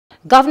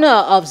Governor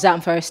of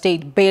Zamfara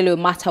State, Bello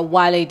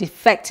Matawalle,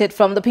 defected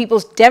from the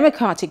People's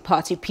Democratic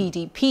Party,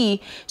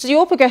 PDP, to the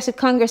All Progressive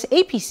Congress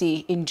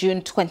APC in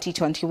June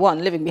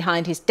 2021, leaving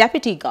behind his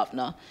deputy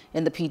governor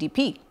in the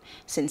PDP.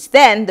 Since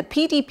then, the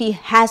PDP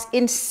has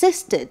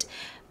insisted,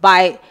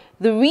 by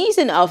the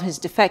reason of his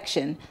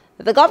defection,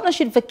 that the governor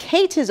should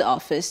vacate his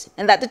office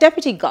and that the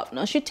deputy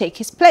governor should take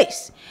his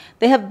place.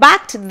 They have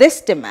backed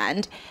this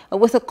demand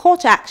with a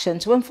court action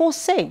to enforce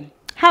same.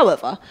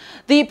 However,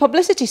 the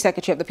Publicity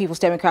Secretary of the People's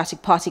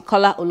Democratic Party,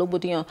 Kola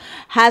Ologbodiyan,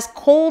 has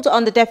called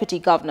on the deputy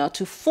governor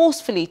to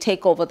forcefully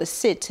take over the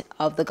seat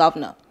of the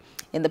governor.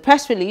 In the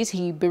press release,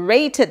 he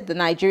berated the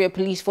Nigeria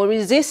police for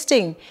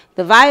resisting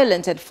the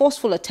violent and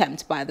forceful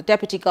attempt by the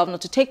deputy governor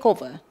to take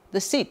over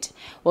the seat.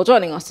 Well,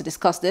 joining us to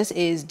discuss this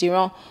is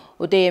Diran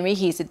Odeyemi.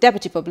 He is the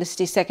Deputy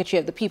Publicity Secretary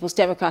of the People's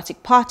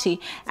Democratic Party,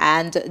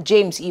 and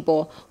James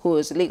Ibor, who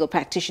is a legal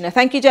practitioner.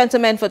 Thank you,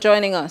 gentlemen, for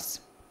joining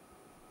us.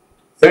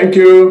 Thank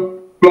you.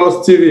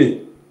 Plus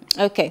TV.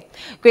 Okay,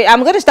 great.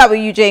 I'm going to start with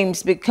you,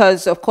 James,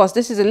 because, of course,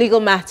 this is a legal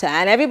matter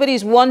and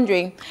everybody's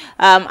wondering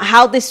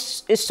how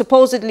this is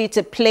supposedly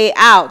to play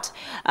out.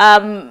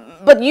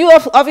 But you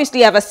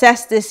obviously have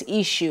assessed this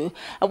issue.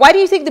 Why do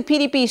you think the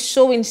PDP is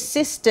so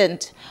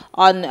insistent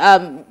on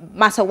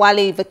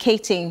Matawalle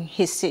vacating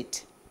his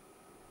seat?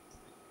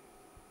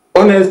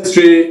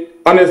 Honestly,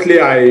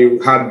 I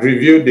had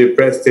reviewed the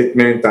press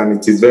statement and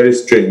it is very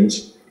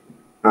strange.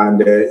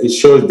 And it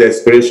shows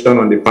desperation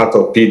on the part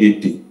of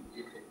PDP,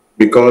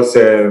 because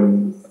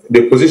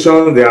the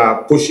position they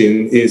are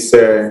pushing is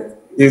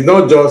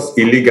not just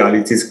illegal,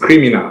 it is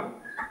criminal.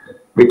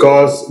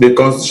 Because the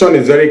Constitution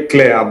is very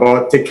clear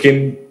about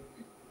taking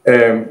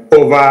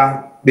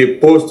over the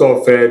post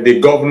of the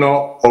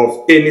governor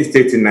of any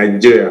state in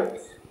Nigeria.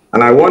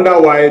 And I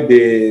wonder why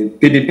the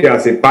PDP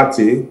as a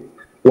party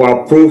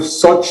will approve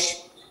such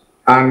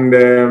and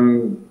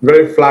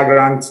very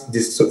flagrant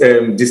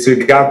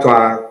disregard to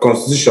our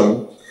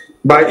Constitution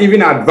by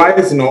even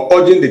advising or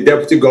urging the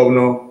deputy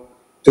governor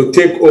to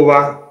take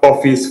over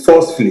office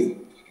forcefully.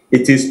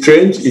 It is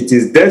strange, it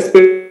is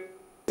desperate,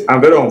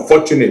 and very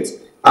unfortunate.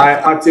 I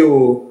actually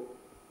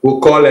will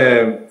call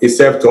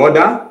itself to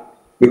order,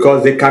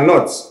 because they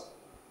cannot,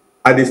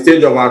 at the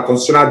stage of our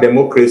constitutional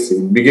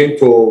democracy, begin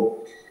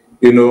to,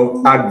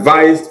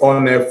 advise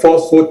on a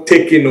forceful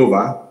taking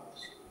over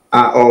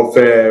of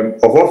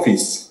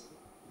office.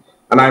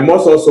 And I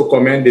must also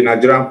commend the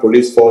Nigerian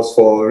police force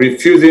for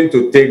refusing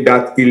to take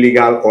that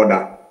illegal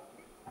order.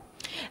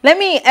 Let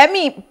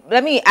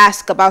me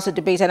ask about the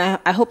debate, and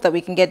I hope that we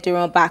can get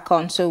Diran back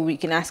on so we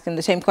can ask him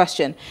the same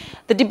question.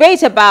 The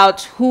debate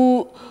about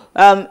who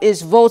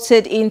is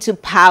voted into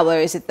power.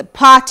 Is it the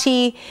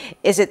party?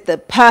 Is it the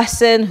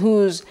person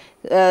who's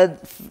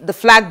the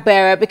flag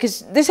bearer?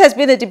 Because this has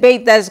been a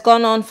debate that's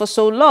gone on for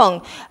so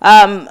long.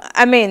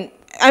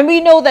 And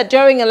we know that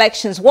during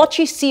elections, what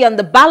you see on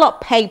the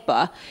ballot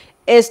paper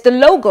is the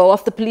logo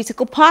of the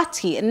political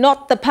party and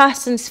not the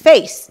person's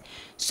face.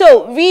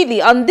 So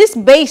really, on this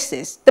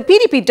basis, the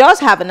PDP does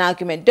have an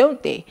argument,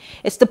 don't they?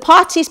 It's the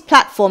party's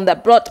platform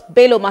that brought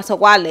Bello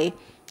Matawalle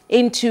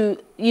into,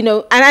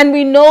 and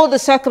we know the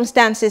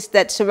circumstances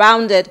that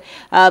surrounded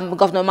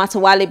Governor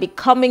Matawalle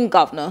becoming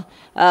governor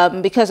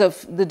because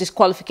of the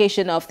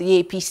disqualification of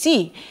the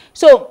APC.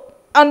 So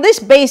on this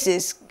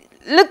basis,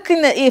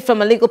 looking at it from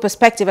a legal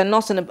perspective and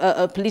not in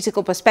a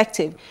political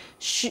perspective,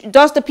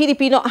 does the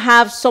PDP not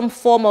have some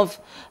form of,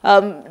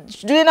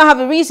 do they not have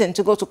a reason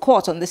to go to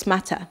court on this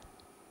matter?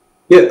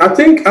 Yeah, I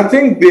think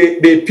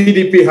the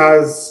PDP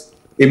has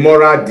a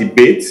moral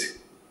debate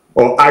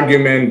or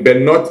argument, but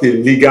not a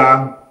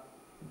legal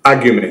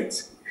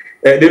argument.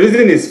 The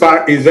reason is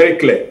very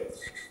clear.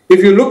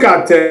 If you look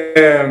at,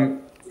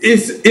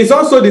 it's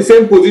also the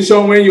same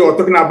position when you are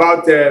talking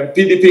about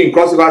PDP in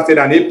Cross River State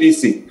and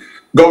APC.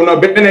 Governor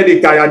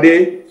Benedict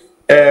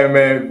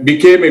Ayade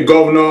became a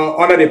governor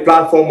under the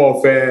platform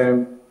of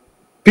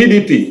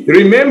PDP.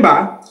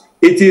 Remember,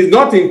 it is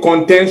not in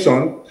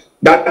contention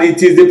that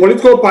it is the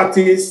political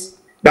parties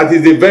that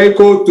is the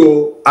vehicle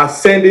to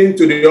ascending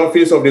to the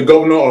office of the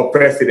governor or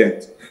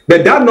president.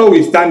 But that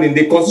notwithstanding,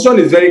 the Constitution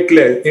is very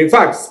clear. In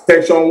fact,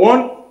 Section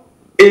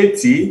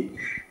 180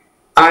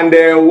 and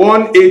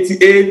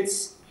 188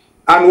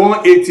 and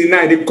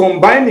 189, the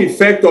combined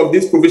effect of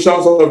these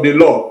provisions of the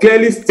law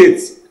clearly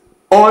states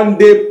on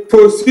the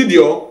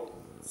procedure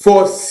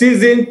for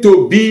ceasing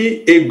to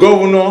be a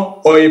governor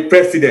or a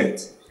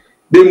president.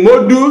 The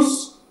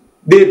modus,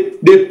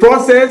 the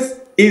process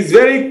is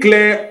very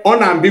clear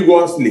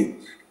unambiguously.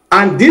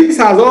 And this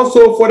has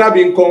also further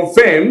been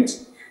confirmed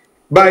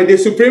by the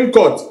Supreme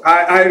Court.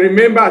 I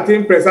remember, I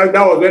think precisely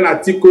that was when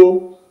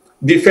Atiku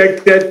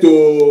defected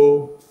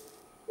to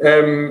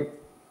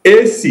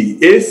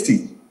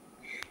AC.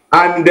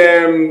 And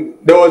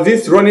there was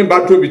this running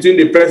battle between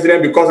the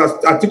president because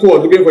Atiku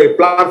was looking for a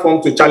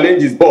platform to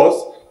challenge his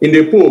boss in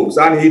the polls,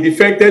 and he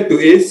defected to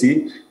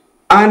AC.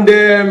 And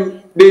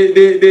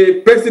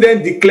the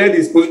president declared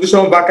his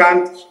position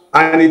vacant,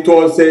 and it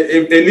was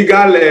a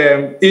legal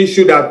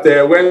issue that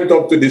went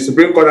up to the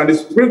Supreme Court. And the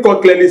Supreme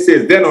Court clearly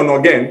says, then and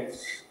again,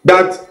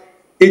 that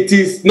it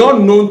is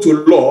not known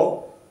to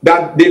law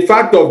that the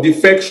fact of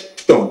defection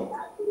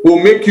will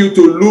make you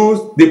to lose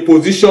the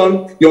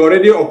position you're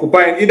already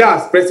occupying, either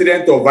as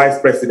president or vice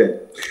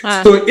president.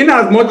 So in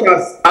as much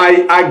as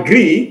I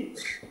agree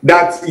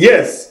that,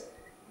 yes,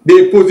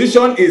 the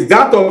position is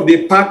that of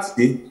the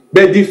party,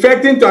 but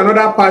defecting to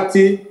another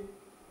party,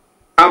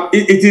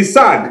 it is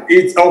sad.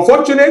 It's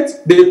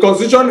unfortunate. The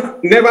Constitution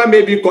never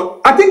maybe,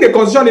 I think the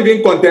Constitution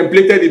even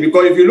contemplated it,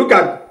 because if you look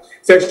at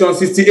Section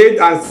 68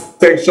 and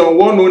Section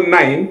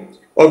 109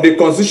 of the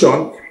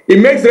Constitution, it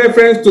makes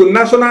reference to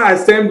National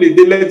Assembly,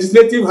 the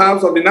legislative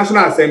house of the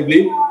National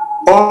Assembly,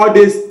 or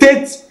the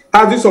state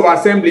houses of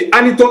assembly.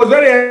 And it was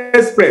very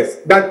express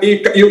that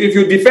if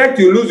you defect,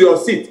 you lose your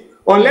seat,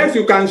 unless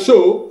you can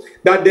show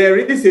that there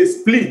is a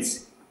split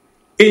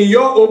in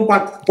your own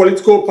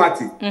political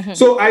party.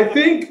 So I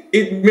think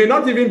it may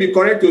not even be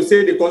correct to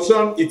say the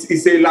Constitution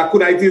is a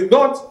lacuna. It is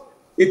not.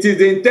 It is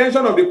the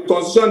intention of the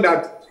Constitution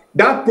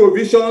that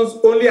provisions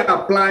only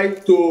apply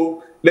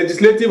to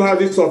legislative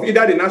houses of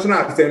either the National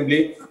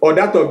Assembly or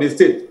that of the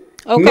state,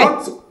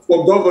 not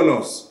for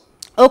governors.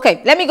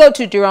 Okay, let me go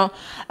to Diran.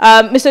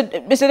 Mr.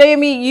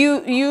 Odeyemi,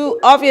 you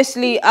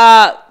obviously,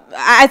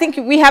 I think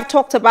we have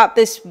talked about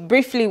this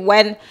briefly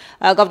when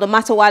Governor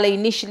Matawalle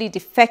initially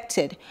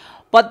defected.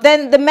 But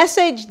then the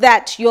message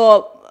that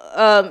Mr.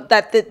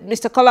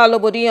 Kola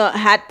Ologbodiyan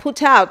had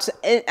put out,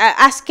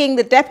 asking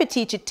the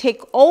deputy to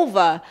take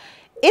over,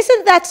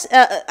 isn't that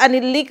an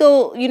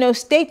illegal,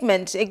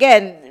 statement?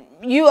 Again,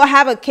 you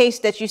have a case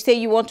that you say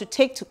you want to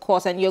take to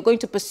court and you're going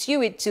to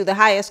pursue it to the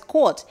highest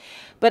court.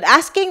 But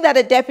asking that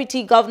a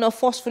deputy governor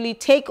forcefully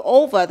take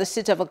over the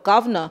seat of a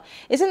governor,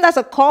 isn't that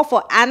a call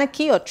for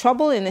anarchy or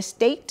trouble in a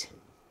state?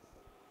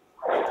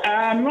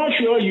 I'm not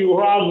sure you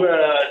have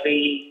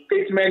the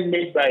statement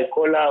made by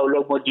Kola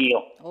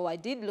Ologbodiyan. Oh, I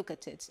did look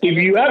at it. If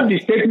you have the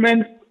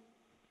statement,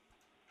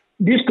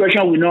 this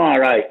question will not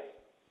arise.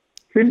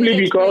 Simply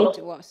because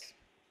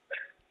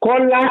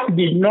Kola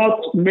did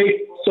not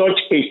make such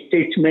a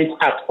statement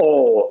at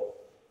all.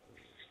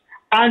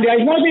 And there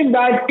is nothing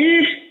bad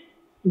if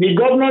the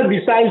governor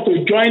decides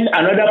to join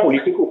another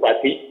political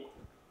party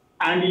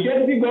and the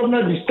deputy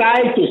governor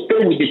decides to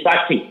stay with the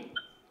party.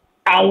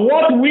 And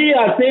what we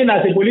are saying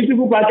as a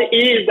political party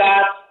is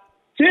that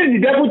since the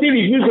deputy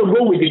refuses to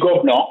go with the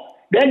governor,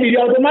 then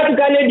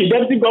automatically the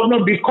deputy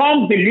governor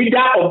becomes the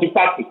leader of the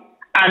party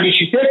and he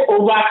should take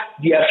over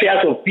the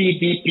affairs of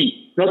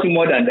PDP, nothing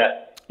more than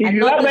that. If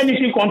you have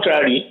anything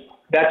contrary,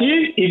 that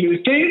is, if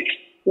you think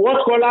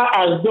what Kola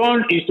has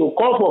done is to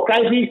call for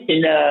crisis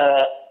in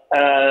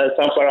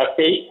Zamfara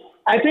state,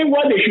 I think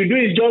what they should do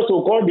is just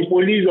to call the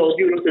police or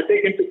to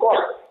take him to court.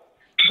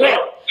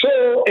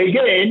 So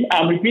again,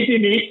 I'm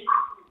repeating it.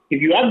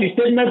 If you have the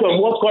statement of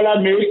what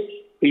Kola made,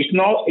 it's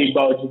not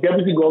about the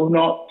deputy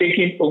governor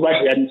taking over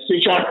the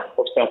administration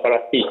of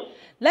Zamfara state.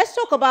 Let's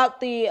talk about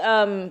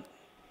the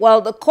well,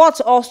 the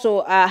court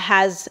also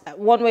has,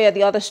 one way or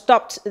the other,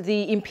 stopped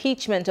the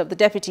impeachment of the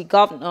deputy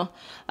governor,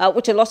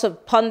 which a lot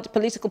of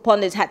political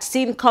pundits had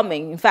seen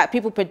coming. In fact,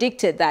 people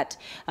predicted that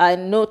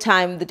in no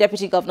time the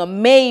deputy governor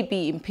may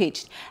be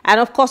impeached. And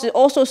of course, it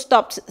also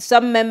stopped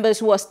some members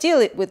who are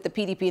still with the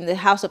PDP in the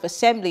House of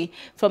Assembly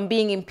from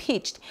being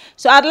impeached.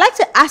 So I'd like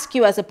to ask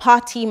you as a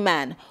party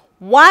man,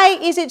 why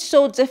is it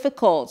so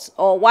difficult,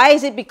 or why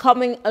is it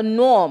becoming a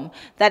norm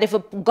that if a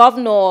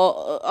governor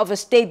of a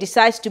state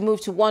decides to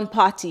move to one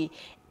party,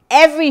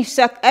 every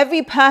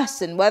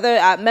person,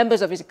 whether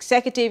members of his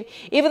executive,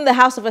 even the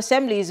House of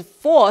Assembly, is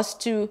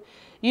forced to,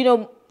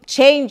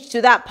 change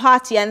to that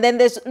party, and then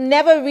there's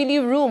never really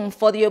room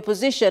for the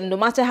opposition, no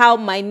matter how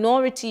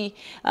minority,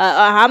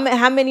 how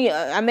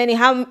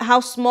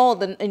small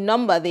in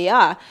number they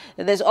are.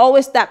 There's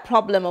always that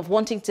problem of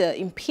wanting to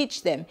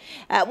impeach them.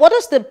 What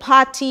does the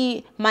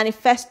party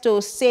manifesto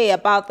say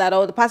about that,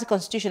 or the party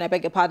constitution, I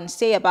beg your pardon,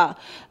 say about,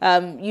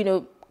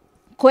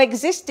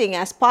 coexisting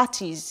as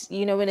parties,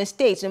 in a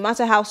state, no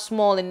matter how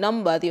small in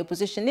number the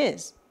opposition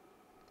is?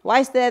 Why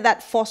is there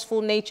that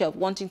forceful nature of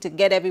wanting to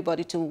get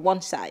everybody to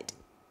one side?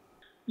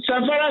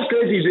 Zamfara's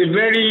case is a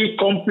very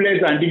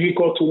complex and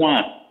difficult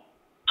one,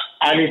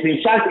 and it's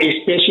in fact a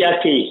special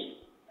case,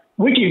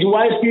 which is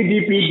why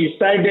PDP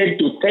decided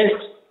to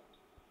test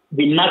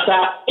the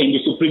matter in the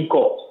Supreme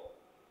Court.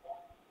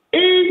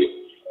 The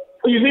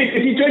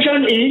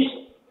situation is,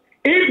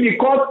 if the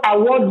court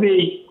awards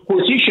the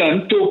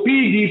position to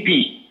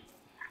PDP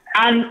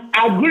and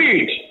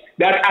agreed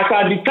that as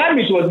at the time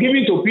it was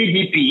given to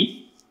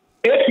PDP,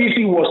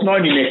 APC was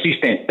not in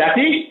existence. That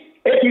is,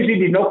 APC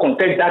did not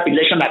contest that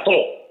election at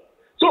all.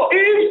 So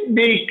if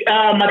the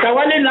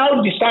Matawalle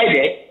now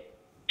decided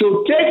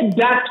to take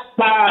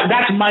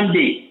that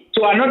mandate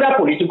to another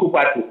political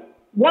party,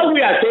 what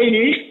we are saying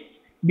is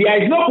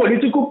there is no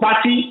political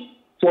party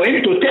for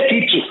him to take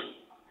it to,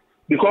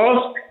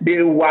 because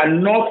they were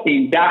not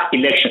in that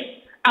election.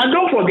 And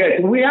don't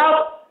forget, we have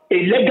a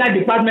legal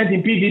department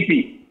in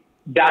PDP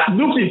that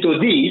looks into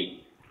this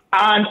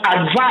and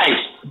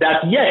advised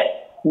that yes,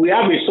 we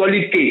have a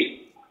solid case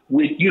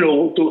with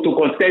to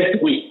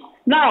contest with.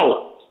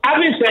 Now,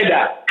 having said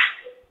that,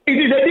 it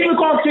is a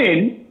difficult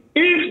thing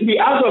if the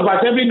House of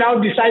Assembly now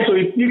decides to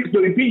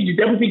impeach the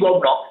deputy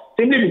governor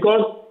simply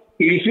because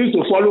he refused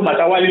to follow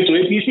Matawalle to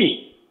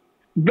APC.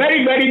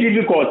 Very, very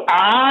difficult.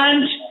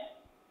 And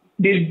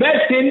the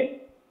best thing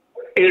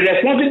a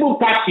responsible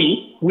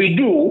party will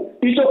do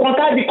is to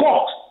contact the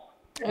court.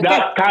 Okay.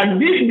 That can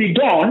this be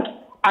done?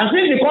 And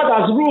since the court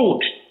has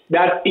ruled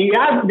that the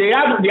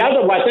House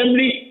of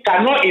Assembly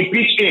cannot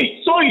impeach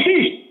him, so it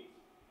is.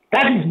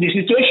 That is the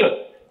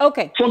situation.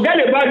 Okay.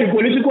 Forget about the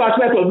political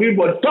aspect of it,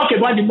 but talk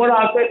about the moral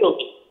aspect of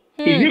it.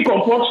 Is it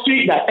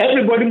compulsory that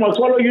everybody must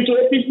follow you to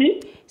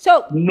APC?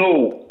 So,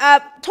 no.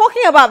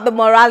 Talking about the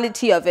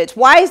morality of it,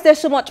 why is there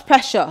so much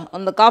pressure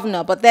on the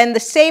governor? But then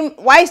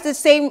why is the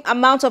same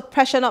amount of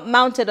pressure not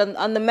mounted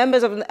on the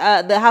members of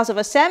the House of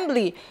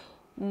Assembly,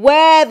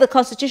 where the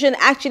Constitution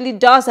actually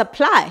does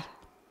apply?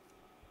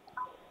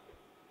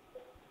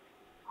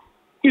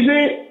 You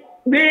see,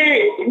 the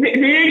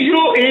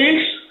issue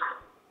is,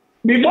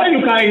 before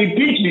you can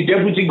impeach the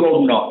deputy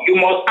governor, you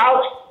must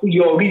ask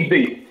your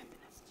reason.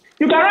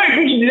 You cannot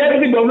impeach the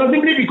deputy governor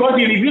simply because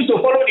he refused to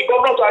follow the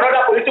governor to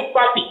another political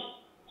party.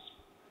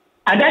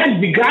 And that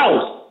is the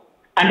grounds.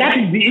 And that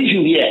is the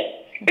issue here.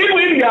 Even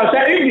if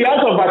the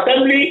House of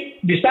Assembly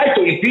decides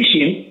to impeach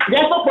him,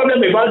 there's no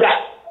problem about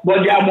that.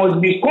 But there must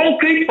be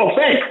concrete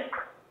offense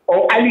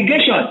or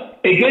allegation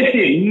against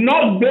him,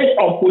 not based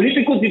on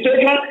political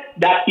situation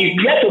that is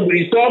yet to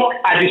be resolved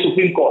at the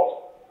Supreme Court.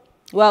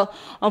 Well,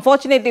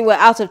 unfortunately, we're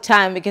out of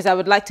time because I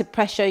would like to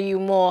pressure you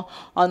more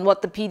on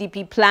what the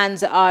PDP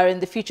plans are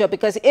in the future.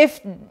 Because if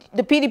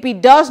the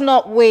PDP does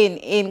not win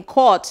in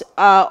court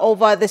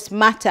over this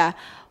matter,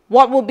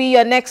 what will be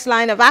your next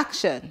line of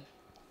action?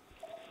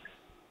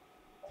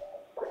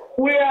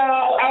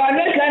 Our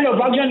next line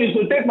of action is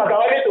to take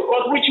Matawalle to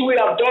court, which we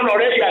have done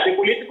already as a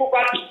political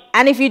party.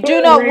 And if you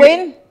do not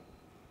win?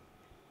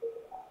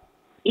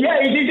 Yeah,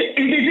 it is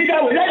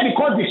either we let the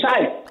court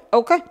decide.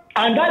 Okay.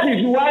 And that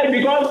is why,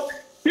 because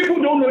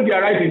people don't know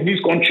their rights in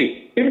this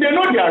country. If they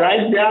know their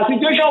rights, there are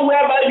situations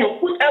whereby you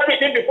put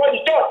everything before the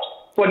judge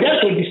for them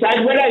to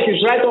decide whether it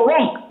is right or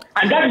wrong.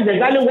 And that is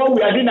exactly what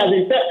we are doing as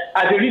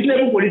a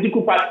reasonable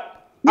political party.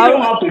 We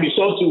don't have to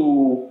resort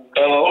to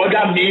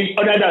other means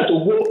other than to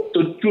go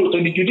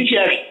to the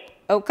judiciary.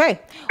 Okay.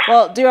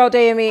 Well, Diran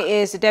Odeyemi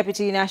is the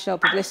Deputy National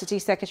Publicity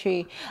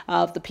Secretary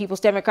of the People's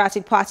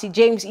Democratic Party.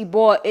 James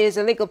Ibor is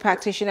a legal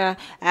practitioner.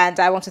 And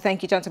I want to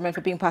thank you, gentlemen,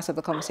 for being part of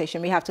the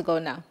conversation. We have to go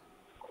now.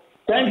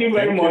 Thank you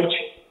very much.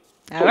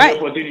 All right.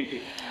 For the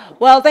opportunity.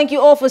 Well, thank you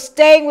all for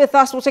staying with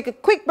us. We'll take a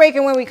quick break,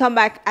 and when we come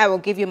back, I will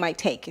give you my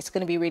take. It's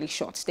going to be really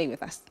short. Stay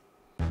with us.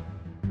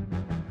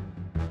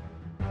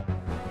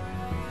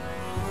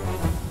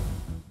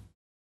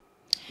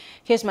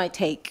 Here's my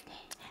take.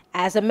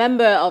 As a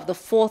member of the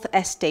fourth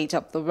estate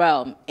of the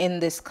realm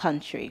in this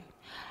country,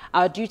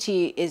 our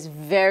duty is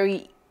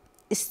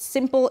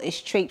simple, is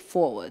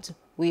straightforward.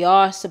 We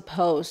are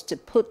supposed to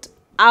put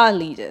our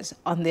leaders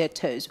on their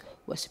toes.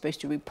 We're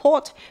supposed to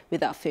report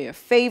without fear of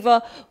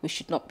favor. We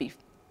should not be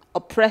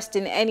oppressed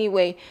in any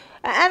way.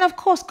 And of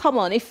course, come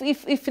on, if we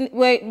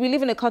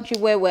live in a country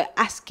where we're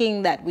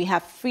asking that we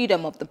have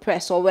freedom of the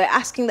press, or we're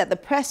asking that the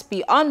press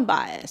be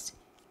unbiased,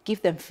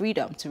 give them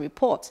freedom to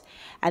report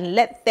and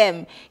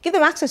give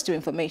them access to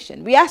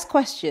information. We ask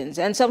questions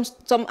and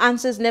some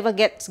answers never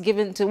get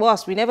given to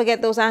us. We never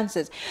get those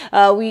answers.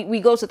 We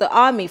go to the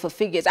army for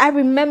figures. I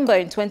remember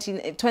in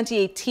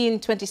 2018,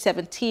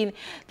 2017,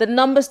 the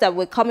numbers that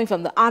were coming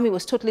from the army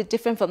was totally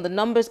different from the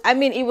numbers. I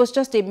mean, it was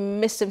just a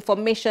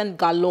misinformation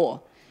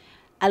galore.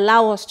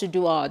 Allow us to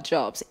do our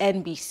jobs.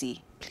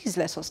 NBC, please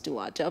let us do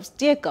our jobs.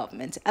 Dear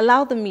government,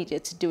 allow the media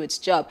to do its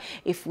job.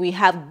 If we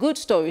have good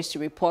stories to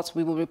report,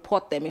 we will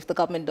report them. If the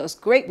government does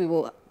great, we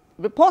will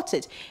report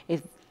it.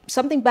 If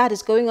something bad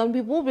is going on, we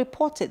will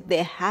report it.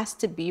 There has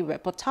to be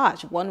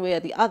reportage one way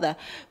or the other.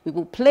 We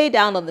will play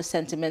down on the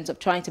sentiments of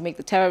trying to make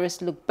the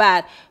terrorists look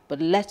bad,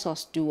 but let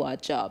us do our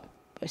job.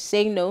 We're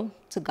saying no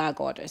to gag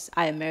orders.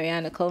 I am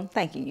Mariana Cone,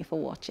 thanking you for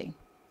watching.